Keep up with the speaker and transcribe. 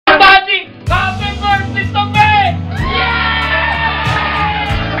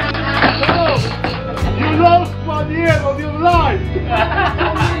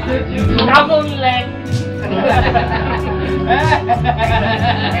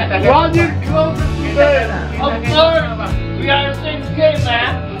1 year closer today. Of course, we are same game,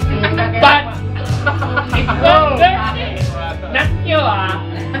 man. But it's not birthday. Not you,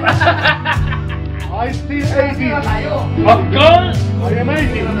 I still 18. Of course. I am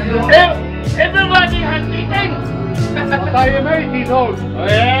 18. Everybody has eaten. But I am 18 old.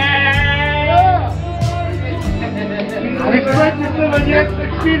 Yeah. With 27 years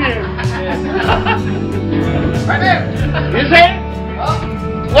experience. You see?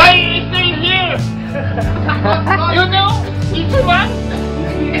 Why is he here? You know? It's one?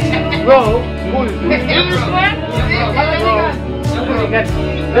 Bro, who is this? It's one?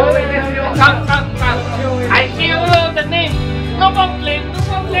 Come. I see you know the name. No problem.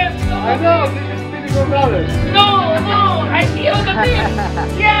 I know, this is Physical Brothers. No, I see you the name.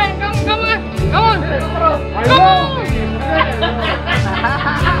 Yeah, come on. I know.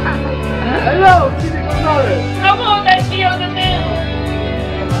 Hello, Physical Brothers. Come on, I see you the name.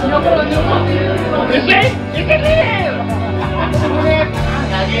 You see? It's here.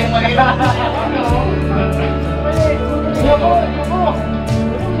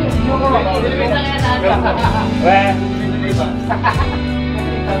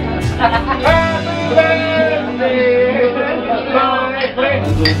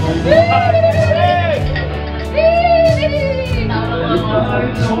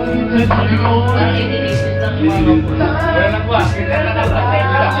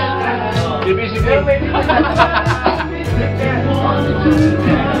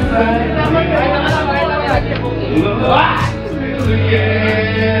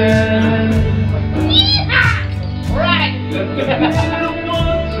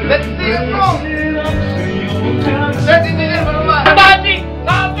 Let's sing, bro. Let's sing, bro. Daddy,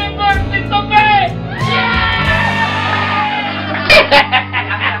 happy birthday to me!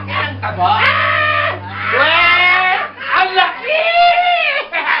 Well, ang laki!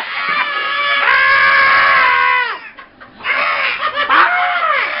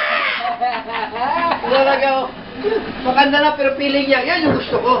 Talaga, maganda na pero feeling yan. Yan yung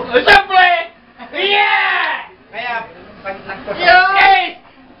gusto ko. Siyempre! Yeah! Kaya, pag nagpo Yes!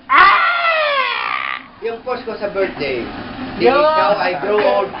 yung post ko sa birthday, this is how I grow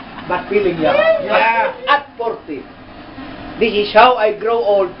old but feeling young. Yeah. At 40. This is how I grow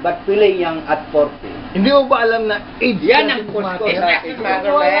old but feeling young at 40. Hindi mo ba alam na age Yan ang post ko sa It doesn't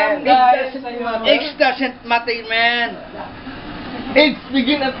matter, man. Age doesn't matter, man. Age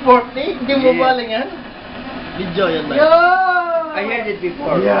begin at 40? Hindi mo ba alam yan? Video yan ba? I heard it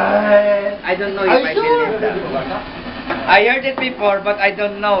before. Yes. I don't know if I believe that. I heard it before, but I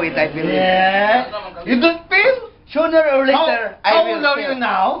don't know it. I believe it. Yeah. You don't feel? Sooner or later, I How will old are feel. you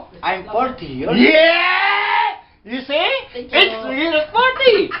now? I'm 40. You're Yeah! You see? Thank It's you. begin at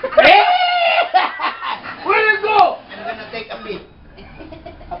 40. Hey! Where you go? I'm gonna take a bit.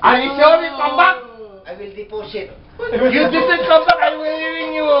 Are you sure you come back? I will deposit. You didn't come back. I'm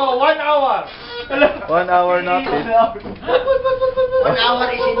giving you 1 hour. 1 hour notice. 1 hour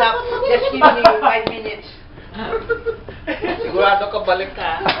is enough. Just give me 5 minutes. Sigurado ka balik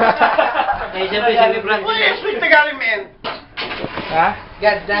ka. Ay, siyempre, celebrant. Uy, speak Tagalog, man. Ha?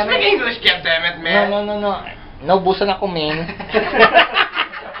 God damn Speak it. English, goddammit, man. No. Naubusan ako, men.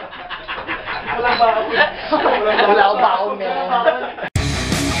 Wala ba ako, men?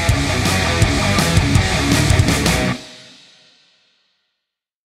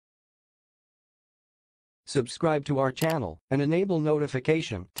 Subscribe to our channel and enable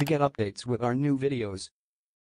notification to get updates with our new videos.